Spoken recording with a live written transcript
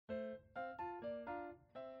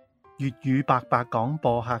粵語白白講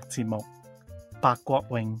播客節目，白國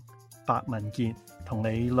榮、白文傑同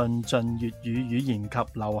你論盡粵語語言及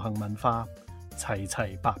流行文化，齊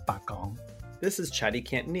齊白白講。This is Chatty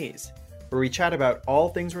Cantonese, where we chat about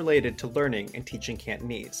all things related to learning and teaching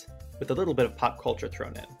Cantonese, with a little bit of pop culture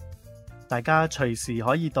thrown in. 大家隨時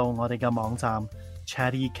可以到我哋嘅網站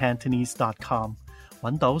chattycantonese.com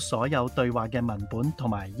揾到所有對話嘅文本同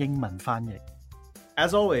埋英文翻譯。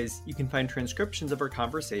As always, you can find transcriptions of our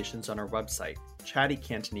conversations on our website,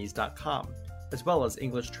 chattycantonese.com, as well as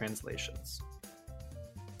English translations.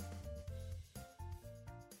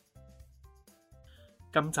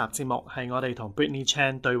 今集節目係我哋同 Brittany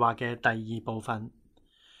Chan 對話嘅第二部分。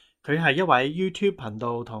佢係一位 YouTube 頻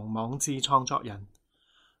道同網誌創作人，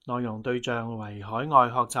內容對象為海外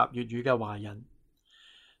學習粵語嘅華人。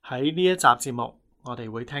喺呢一集節目，我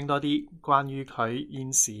哋會聽多啲關於佢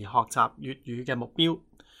現時學習粵語嘅目標，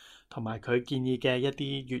同埋佢建議嘅一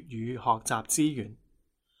啲粵語學習資源。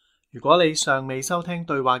如果你尚未收聽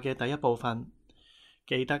對話嘅第一部分，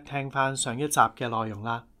記得聽返上一集嘅內容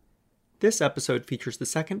啦。This episode features the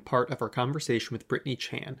second part of our conversation with Brittany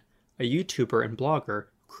Chan, a YouTuber and blogger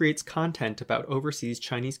who creates content about overseas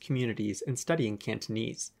Chinese communities and studying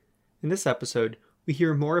Cantonese. In this episode, we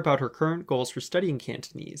hear more about her current goals for studying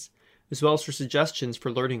Cantonese, as well as her suggestions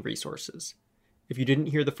for learning resources. If you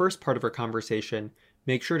didn't hear the first part of our conversation,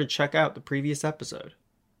 make sure to check out the previous episode.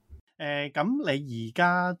 咁你而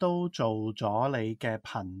家都做咗你嘅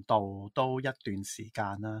頻道都一段時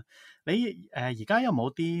間啦，你而家有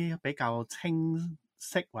冇啲比較清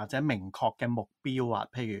晰或者明確嘅目標啊？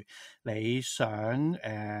譬如你想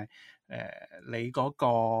你嗰個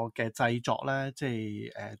嘅製作咧，即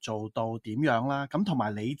係做到點樣啦？咁同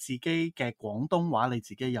埋你自己嘅廣東話，你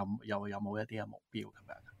自己有冇一啲嘅目標咁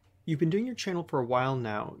樣？ You've been doing your channel for a while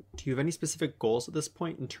now. Do you have any specific goals at this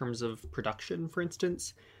point in terms of production, for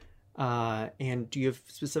instance? And do you have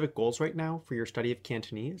specific goals right now for your study of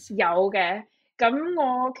Cantonese? 有嘅，咁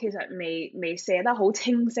我其實未寫得好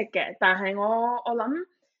清晰嘅，但係我諗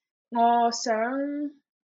我想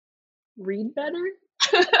read better，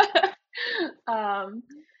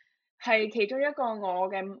 係其中一個我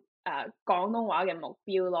嘅廣東話嘅目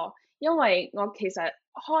標咯。因為我其實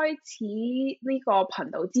開始呢個頻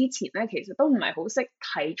道之前咧，其實都唔係好識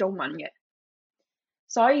睇中文嘅。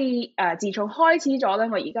所以自從開始咗咧，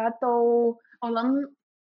我而家我諗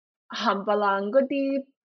冚唪唥嗰啲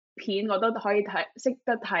片我都可以睇，識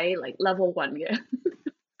得睇 like level 1嘅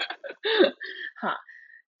嚇，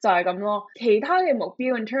就係咁咯。其他嘅目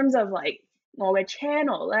標 in terms of like 我嘅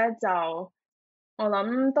channel 咧，就我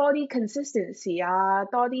諗多啲 consistency 啊，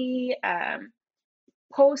多啲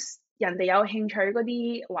post 人哋有興趣嗰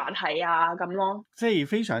啲話題啊咁咯，即係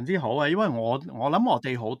非常之好啊！因為我諗我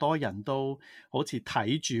哋好多人都好似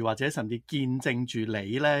睇住或者甚至見證住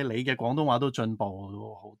你咧，你嘅廣東話都進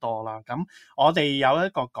步好多啦。咁我哋有一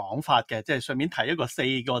個講法嘅，即係順便提一個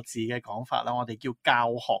4個字嘅講法啦。我哋叫教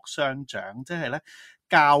學相長，即係咧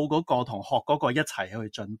教嗰個同學嗰個一齊去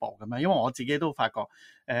進步咁樣。因為我自己都發覺，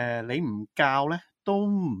你唔教咧，都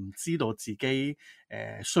唔知道自己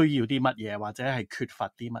需要啲乜嘢，或者係缺乏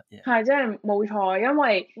啲乜嘢。係真係冇錯，因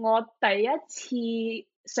為我第一次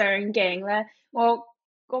上鏡咧，我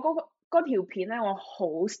嗰條片咧，我好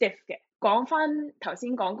stiff 嘅。講翻頭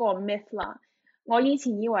先講嗰個 myth 啦，我以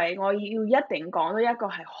前以為我要一定講到一個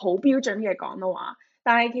係好標準嘅廣東話，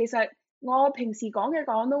但係其實我平時講嘅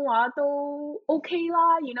廣東話都 OK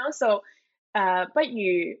啦 ，you know，so 不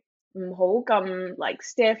如唔好咁 like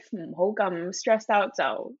stiff， 唔好咁 stressed out，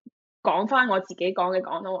 就講翻我自己講嘅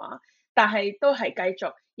廣東話，但係都係繼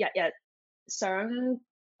續日日想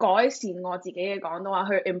改善我自己嘅廣東話，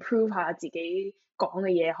去 improve 下自己講嘅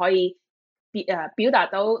嘢，可以表達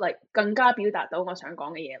到更加表達到我想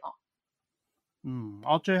講嘅嘢咯。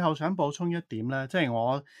我最後想補充一點咧，即係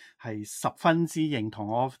我係十分之認同，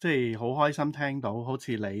我即係好開心聽到好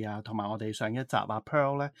似你啊，同埋我哋上一集啊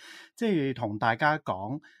Pearl 咧，即係同大家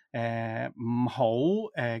講，唔好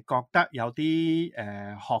覺得有啲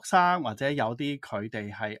學生或者有啲佢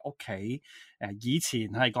哋係屋企以前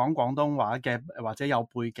係講廣東話嘅或者有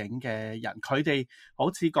背景嘅人，佢哋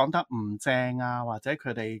好似講得唔正啊，或者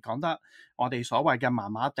佢哋講得我哋所謂嘅麻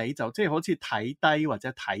麻地，就即係好似睇低或者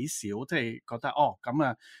睇少，即係覺得咁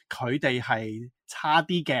啊，佢哋係差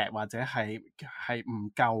啲嘅，或者係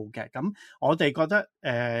唔夠嘅。咁我哋覺得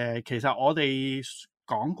其實我哋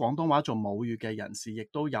講廣東話做母語嘅人士，亦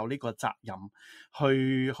都有呢個責任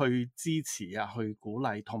去支持啊，去鼓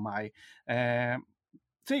勵，同埋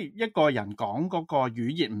即係一個人講嗰個語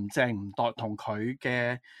言唔正唔對，同佢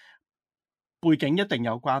嘅背景一定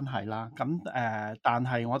有關係啦。咁但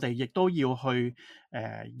係我哋亦都要去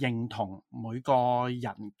認同每個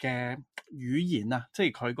人嘅語言啊，即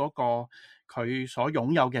係佢嗰個佢所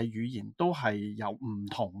擁有嘅語言都係由唔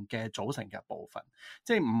同嘅組成嘅部分，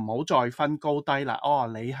即係唔好再分高低啦。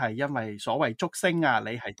哦，你係因為所謂竹聲啊，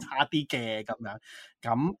你係差啲嘅咁樣。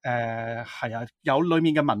咁係啊，有裡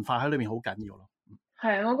面嘅文化喺裏面好緊要咯。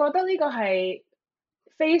係，我覺得呢個係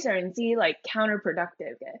非常之 like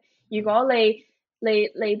counterproductive 嘅。如果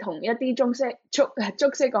你同一啲中式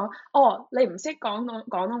講，哦，你唔識講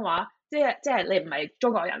廣東話，即係你唔係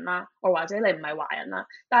中國人啦，或者你唔係華人啦。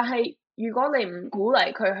但係如果你唔鼓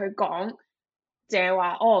勵佢去講，淨係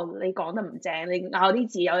話哦，你講得唔正，你咬啲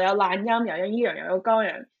字又有懶音，又有依樣又有嗰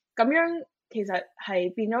樣，咁樣其實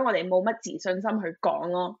係變咗我哋冇乜自信心去講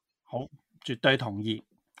咯。好，絕對同意。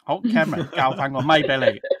好，Cameron 交翻個咪俾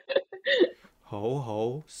你。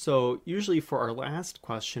Ho. So usually for our last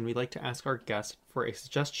question, we like to ask our guest for a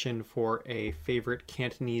suggestion for a favorite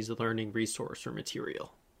Cantonese learning resource or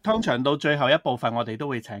material. 通常到最後一部分，我哋都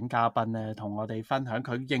會請嘉賓咧，同我哋分享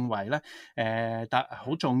佢認為咧，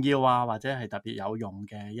好重要啊，或者係特別有用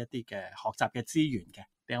嘅一啲嘅學習嘅資源嘅。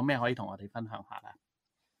你有咩可以同我哋分享下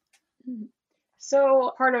咧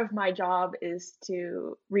？So part of my job is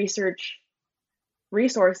to research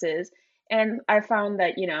resources, and I found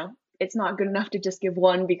that, it's not good enough to just give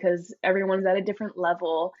one because everyone's at a different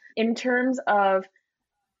level. In terms of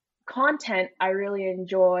content, I really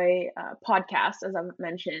enjoy podcasts, as I've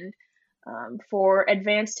mentioned. For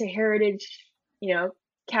advanced to heritage,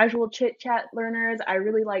 casual chit chat learners, I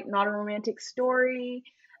really like Not a Romantic Story.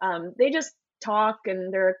 They just talk,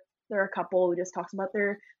 and they're a couple who just talks about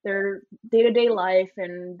their day-to-day life,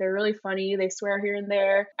 and they're really funny. They swear here and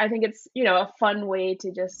there. I think it's a fun way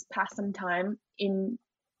to just pass some time in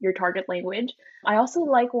your target language. I also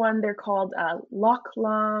like one, they're called Loch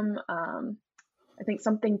Lam, I think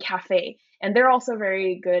something cafe, and they're also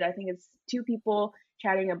very good. I think it's two people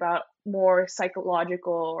chatting about more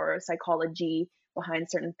psychological or psychology behind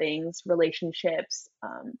certain things, relationships.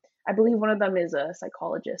 I believe one of them is a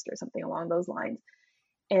psychologist or something along those lines.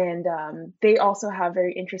 And they also have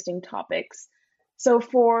very interesting topics. So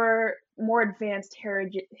for more advanced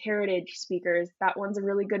heritage speakers, that one's a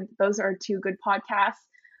really good, those are two good podcasts.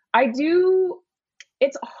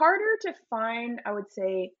 It's harder to find, I would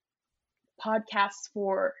say, podcasts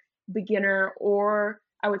for beginner, or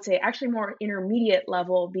I would say actually more intermediate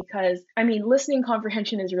level, because listening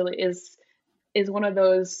comprehension is one of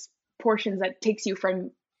those portions that takes you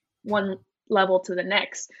from one level to the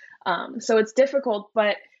next. So it's difficult,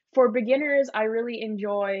 but for beginners, I really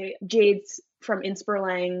enjoy Jade's from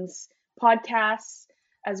Inspirlang's podcasts,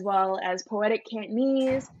 as well as Poetic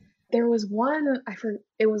Cantonese. There was one,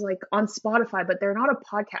 it was like on Spotify, but they're not a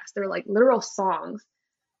podcast. They're like literal songs.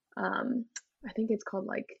 I think it's called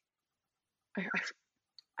like,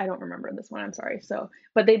 I don't remember this one, I'm sorry. So,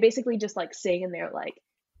 but they basically just like sing, and they're like,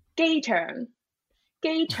 gay turn,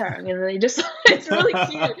 and they just, it's really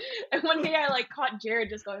cute. And one day I caught Jared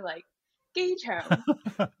just going like, gay turn.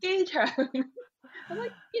 I'm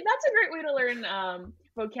like, yeah, that's a great way to learn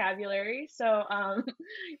vocabulary. So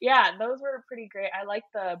yeah, those were pretty great. I like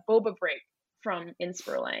the Boba Break from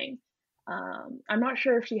Inspirlang. I'm not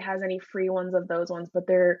sure if she has any free ones of those ones, but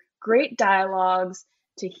they're great dialogues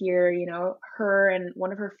to hear, her and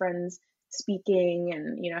one of her friends speaking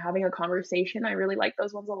and, having a conversation. I really like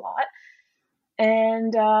those ones a lot.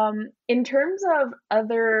 And in terms of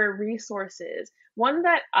other resources, one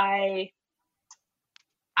that I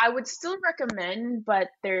would still recommend, but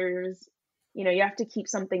there's, you have to keep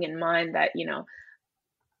something in mind that,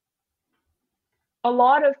 a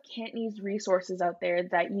lot of Cantonese resources out there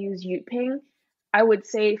that use Yutping, I would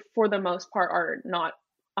say for the most part are not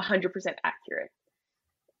 100% accurate,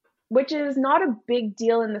 which is not a big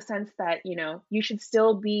deal in the sense that, you should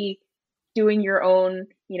still be doing your own,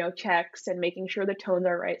 checks and making sure the tones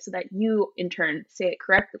are right so that you in turn say it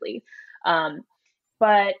correctly.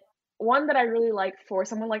 But one that I really like for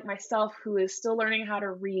someone like myself who is still learning how to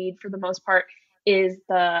read for the most part is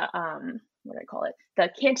the, the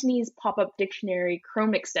Cantonese Pop-Up Dictionary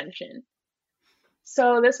Chrome extension.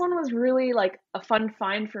 So this one was really a fun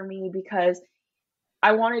find for me because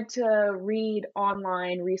I wanted to read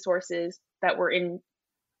online resources that were in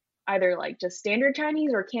either just standard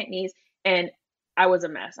Chinese or Cantonese, and I was a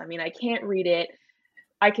mess. I can't read it.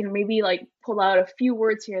 I can maybe pull out a few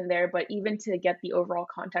words here and there, but even to get the overall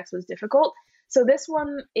context was difficult. So this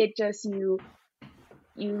one, it just, you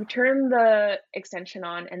turn the extension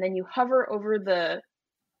on and then you hover over the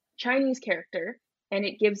Chinese character and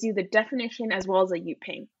it gives you the definition as well as a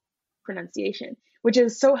Yuping pronunciation, which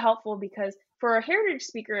is so helpful because for a heritage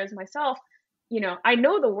speaker as myself, I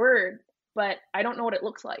know the word, but I don't know what it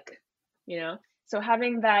looks like, you know? So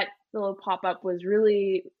having that little pop-up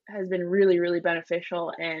has been really, really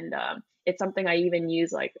beneficial. And it's something I even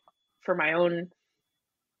use like for my own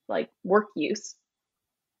like work use.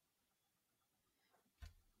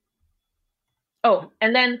 Oh,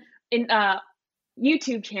 and then in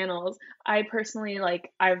YouTube channels, I personally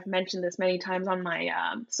like I've mentioned this many times on my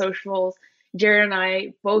socials. Jared and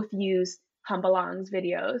I both use Humbalang's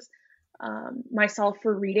videos, myself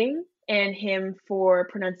for reading and him for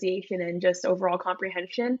pronunciation and just overall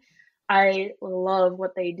comprehension. I love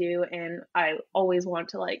what they do, and I always want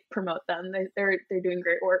to like promote them. They're doing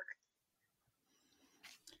great work.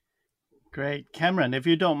 Great. Cameron, if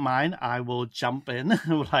you don't mind, I will jump in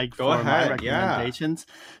like Go for my ahead. Yeah. recommendations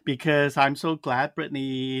because I'm so glad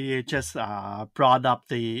Brittany just brought up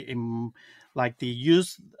the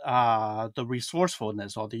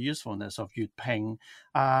resourcefulness or the usefulness of Yutping.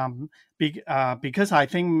 Because I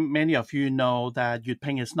think many of you know that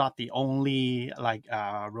Yutping is not the only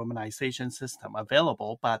romanization system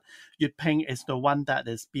available, but Yutping is the one that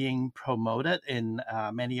is being promoted in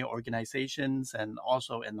many organizations and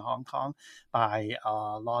also in Hong Kong by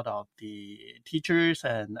a lot of the teachers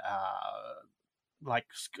and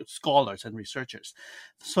scholars and researchers.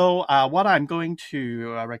 So what I'm going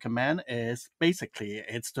to recommend is basically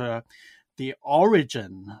it's the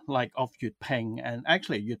origin of Yutping, and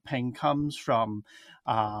actually Yutping comes from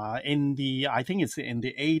I think it's in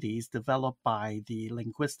the 80s, developed by the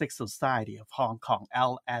Linguistic Society of Hong Kong,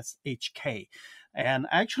 LSHK. And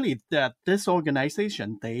actually this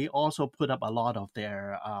organization, they also put up a lot of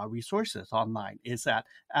their resources online. It's at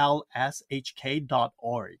lshk.org.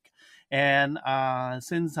 And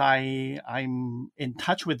since I'm in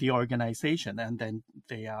touch with the organization, and then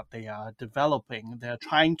they're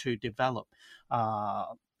trying to develop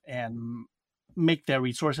and make their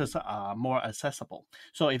resources more accessible.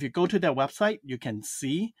 So if you go to their website, you can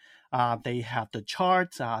see they have the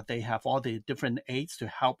charts, they have all the different aids to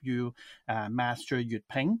help you master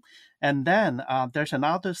Yutping. And then there's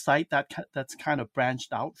another site that's kind of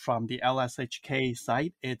branched out from the LSHK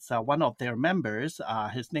site. It's one of their members.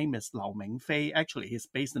 His name is Lau Mingfei. Actually, he's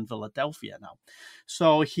based in Philadelphia now.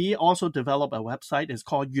 So he also developed a website. It's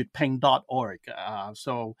called yutping.org.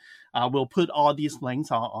 So we'll put all these links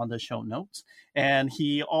on the show notes. And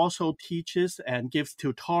he also teaches and gives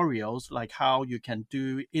tutorials like how you can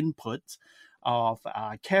do inputs of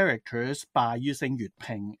characters by using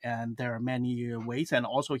Yutping, and there are many ways. And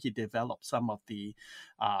also, he developed some of the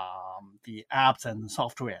apps and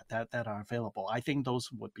software that are available. I think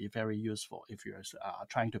those would be very useful if you're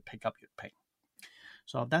trying to pick up Yutping.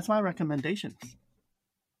 So that's my recommendations.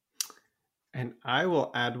 And I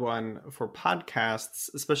will add one for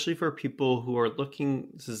podcasts, especially for people who are looking.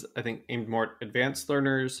 This is, I think, aimed more at advanced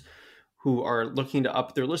learners who are looking to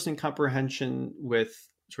up their listening comprehension with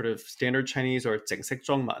sort of standard Chinese or 整色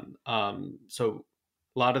中文. So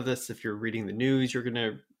a lot of this, if you're reading the news, you're going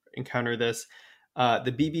to encounter this.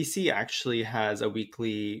 The BBC actually has a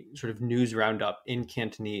weekly sort of news roundup in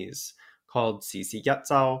Cantonese called CC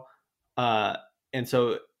Yatzao. And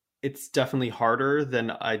so it's definitely harder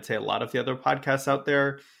than I'd say a lot of the other podcasts out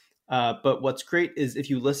there. But what's great is if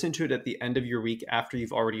you listen to it at the end of your week after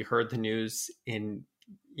you've already heard the news in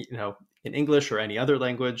English or any other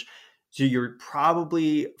language, so you're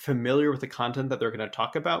probably familiar with the content that they're going to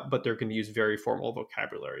talk about, but they're going to use very formal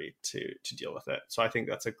vocabulary to deal with it. So I think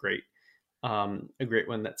that's a great one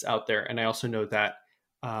that's out there. And I also know that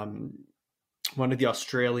one of the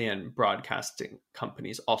Australian broadcasting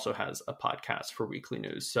companies also has a podcast for weekly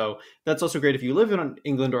news. So that's also great if you live in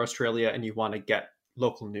England or Australia and you want to get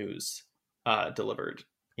local news delivered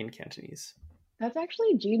in Cantonese. That's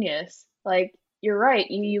actually genius. Like, you're right.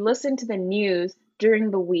 You listen to the news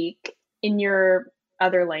during the week in your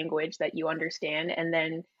other language that you understand, and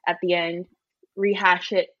then at the end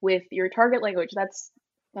rehash it with your target language. That's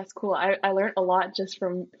cool. I learned a lot just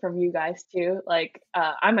from you guys too. Like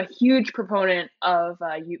I'm a huge proponent of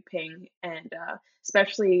Yutping, and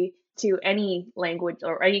especially to any language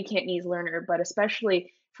or any Cantonese learner, but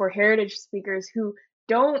especially for heritage speakers who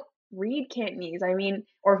don't read Cantonese,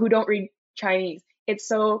 or who don't read Chinese. It's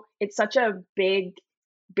such a big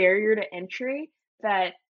barrier to entry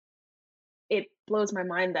that it blows my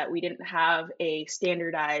mind that we didn't have a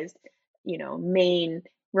standardized, main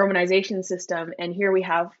romanization system. And here we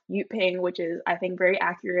have Yutping, which is, I think, very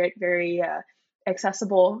accurate, very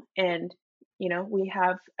accessible. And, we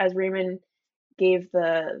have, as Raymond gave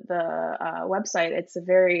the website, it's a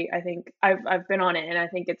very, I think, I've been on it, and I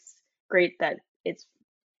think it's great that it's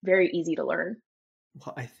very easy to learn.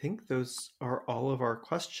 Well, I think those are all of our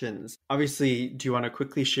questions. Obviously, do you want to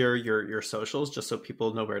quickly share your socials just so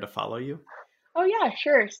people know where to follow you? Oh, yeah,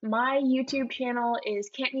 sure. My YouTube channel is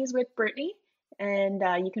Cantonese with Brittany, and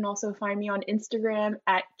you can also find me on Instagram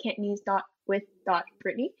at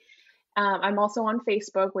cantonese.with.brittany. I'm also on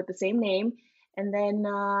Facebook with the same name. And then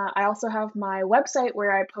I also have my website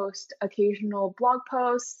where I post occasional blog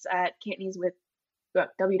posts at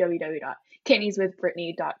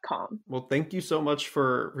www.cantonesewithbrittany.com. Well, thank you so much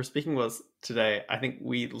for speaking with us today. I think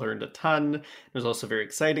we learned a ton. It was also very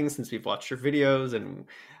exciting since we've watched your videos and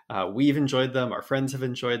we've enjoyed them. Our friends have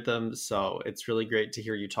enjoyed them. So it's really great to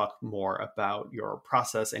hear you talk more about your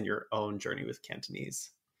process and your own journey with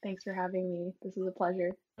Cantonese. Thanks for having me. This is a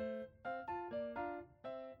pleasure.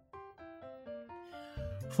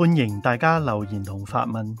 歡迎大家留言同發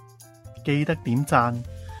問，記得點讚、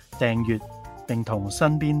訂閱並同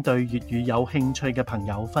身邊對粵語有興趣嘅朋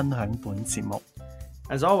友分享本節目。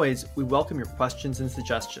As always, we welcome your questions and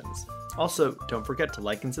suggestions. Also, don't forget to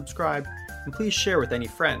like and subscribe, and please share with any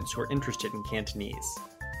friends who are interested in Cantonese.